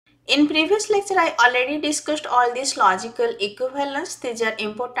In previous lecture, I already discussed all these logical equivalence. These are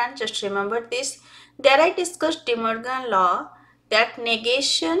important. Just remember this. There I discussed De Morgan law that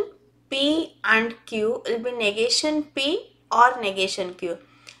negation P and Q will be negation P or negation Q.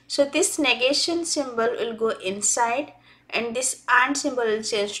 So this negation symbol will go inside and this and symbol will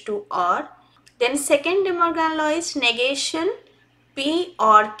change to or. Then second De Morgan law is negation P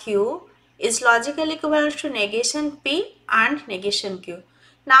or Q is logically equivalent to negation P and negation Q.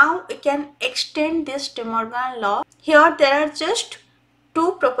 Now we can extend this De Morgan law. Here there are just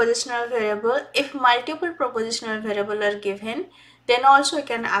two propositional variables. If multiple propositional variables are given, then also we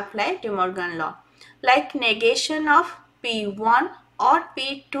can apply De Morgan law. Like negation of P1 or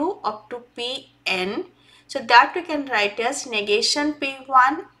P2 up to Pn. So that we can write as negation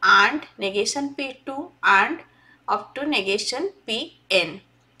P1 and negation P2 and up to negation Pn.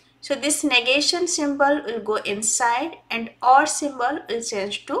 So this negation symbol will go inside and or symbol will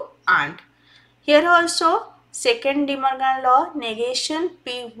change to and. Here also second De Morgan law, negation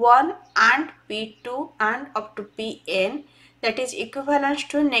P1 and P2 and up to Pn, that is equivalent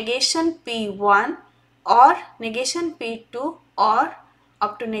to negation P1 or negation P2 or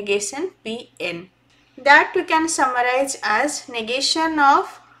up to negation Pn. That we can summarize as negation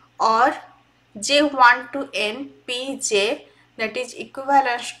of or j1 to n pj, that is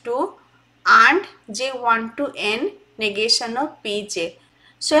equivalent to and j1 to n negation of pj.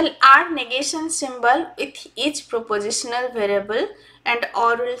 So I'll add negation symbol with each propositional variable and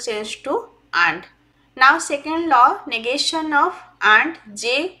or will change to and. Now second law, negation of and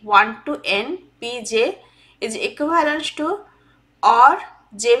j1 to n pj is equivalent to or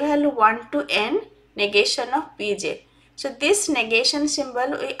j value 1 to n negation of pj. So this negation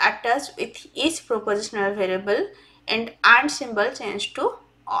symbol we attach with each propositional variable and symbol change to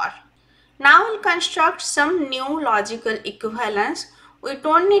or. Now we'll construct some new logical equivalence. We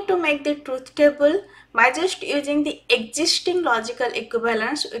don't need to make the truth table. By just using the existing logical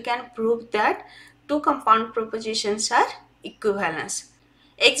equivalence, we can prove that two compound propositions are equivalence.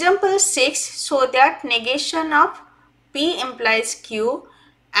 Example 6, so that negation of P implies Q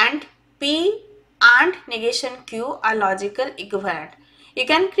and P and negation Q are logical equivalent. You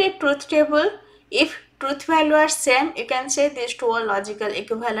can create truth table. If truth value are same, you can say these two are logical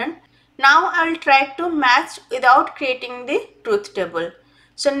equivalent. Now I will try to match without creating the truth table.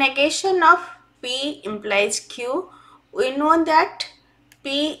 So negation of P implies Q. We know that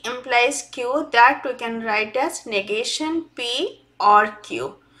P implies Q, that we can write as negation P or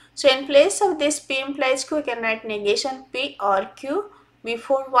Q. So in place of this P implies Q, we can write negation P or Q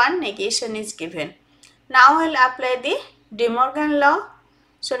before one negation is given. Now I will apply the De Morgan law.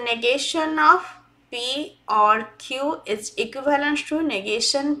 So negation of P or Q is equivalent to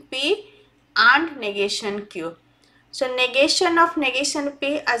negation P and negation Q. So negation of negation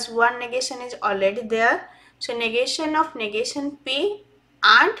P, as one negation is already there. So negation of negation P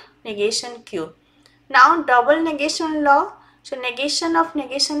and negation Q. Now double negation law. So negation of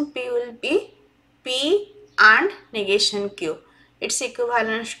negation P will be P and negation Q. It's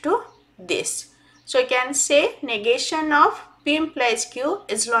equivalent to this. So you can say negation of P implies Q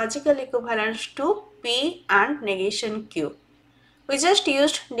is logical equivalent to P and negation Q. We just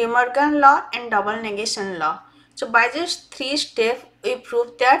used De Morgan law and double negation law. So by just 3 steps, we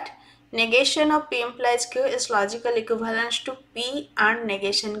proved that negation of P implies Q is logical equivalent to P and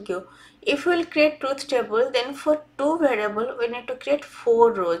negation Q. If we will create truth table, then for two variable we need to create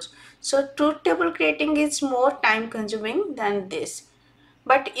 4 rows. So truth table creating is more time consuming than this.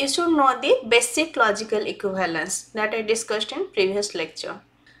 But you should know the basic logical equivalence that I discussed in previous lecture.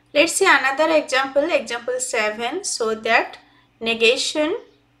 Let's see another example, example 7. So that negation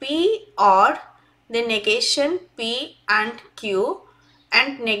P or the negation P and Q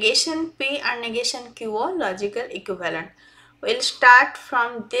and negation P and negation Q are logical equivalent. We'll start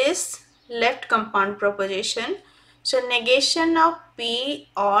from this left compound proposition. So negation of P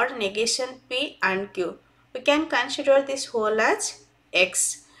or negation P and Q, we can consider this whole as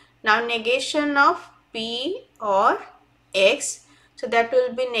X. Now negation of P or X, so that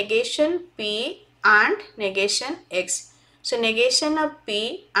will be negation P and negation X. So negation of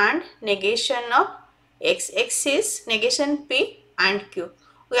P and negation of X. X is negation P and Q.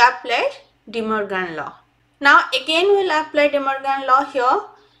 We applied De Morgan law. Now again we will apply De Morgan law here.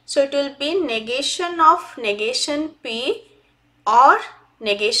 So it will be negation of negation P or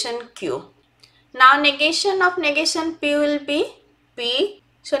negation Q. Now negation of negation P will be P.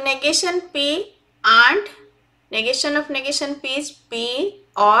 So negation P and negation of negation P is P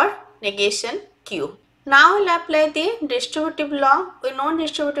or negation Q. Now we'll apply the distributive law. We know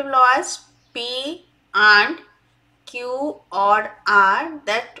distributive law as P and Q or R,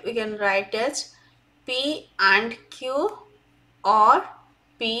 that we can write as P and Q or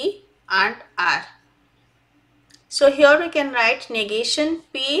P and R. So here we can write negation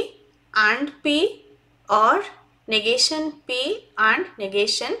P and P or negation P and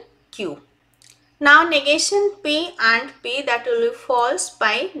negation Q. Now negation P and P, that will be false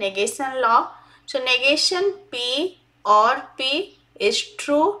by negation law. So negation P or P is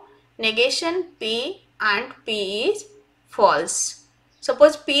true, negation P and P is false.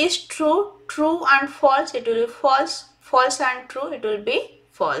 Suppose P is true, true and false, it will be false, false and true, it will be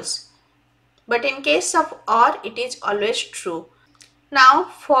false. But in case of OR, it is always true. Now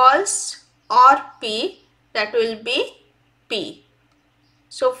false or P, that will be P.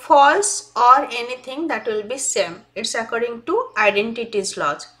 So false or anything, that will be same. It's according to identities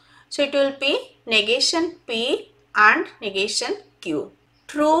laws. So it will be negation P and negation Q.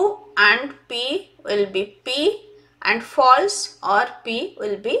 True and P will be P and false or P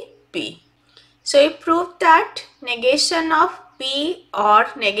will be P. So we proved that negation of P or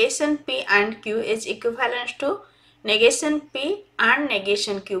negation P and Q is equivalent to negation P and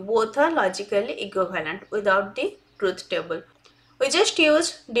negation Q. Both are logically equivalent without the truth table. We just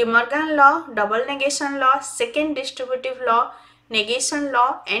use De Morgan law, double negation law, second distributive law, negation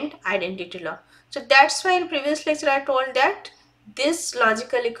law and identity law. So that's why in previous lecture I told that this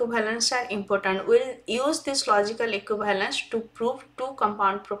logical equivalence are important. We'll use this logical equivalence to prove two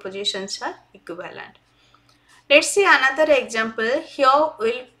compound propositions are equivalent. Let's see another example. Here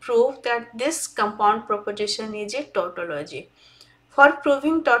we'll prove that this compound proposition is a tautology. For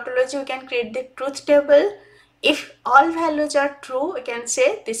proving tautology, we can create the truth table. If all values are true, we can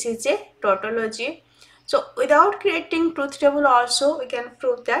say this is a tautology. So without creating truth table also, we can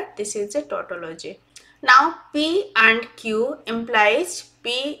prove that this is a tautology. Now P and Q implies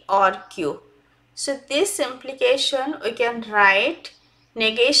P or Q. So this implication we can write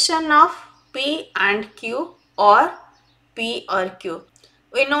negation of P and Q or P or Q.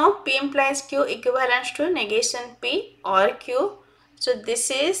 We know P implies Q equivalent to negation P or Q. So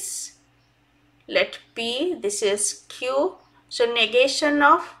this is, let P, this is Q. So negation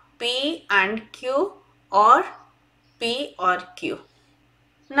of P and Q or P or Q.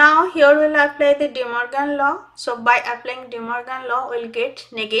 Now here we'll apply the De Morgan law. So by applying De Morgan law, we'll get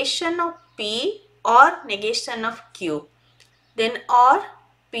negation of P or negation of Q. Then or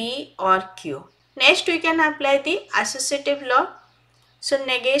P or Q. Next we can apply the associative law. So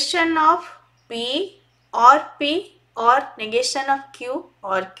negation of P or P or negation of Q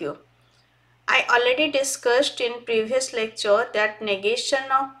or Q. I already discussed in previous lecture that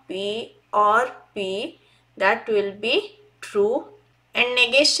negation of P or P, that will be true and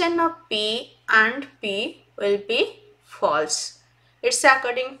negation of P and P will be false. It's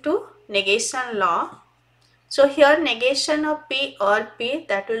according to negation law. So here negation of P or P,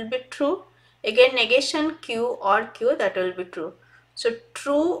 that will be true. Again negation Q or Q, that will be true. So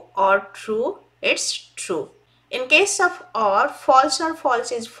true or true, it's true. In case of or false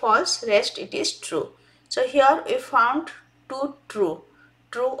is false, rest it is true. So here we found two true.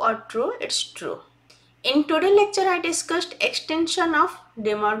 True or true, it's true. In today's lecture I discussed extension of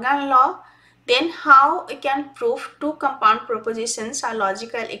De Morgan law, then how we can prove two compound propositions are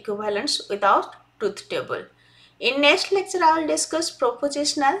logical equivalents without truth table. In next lecture I will discuss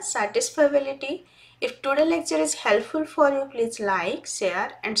propositional satisfiability. If today's lecture is helpful for you, please like,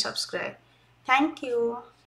 share and subscribe. Thank you.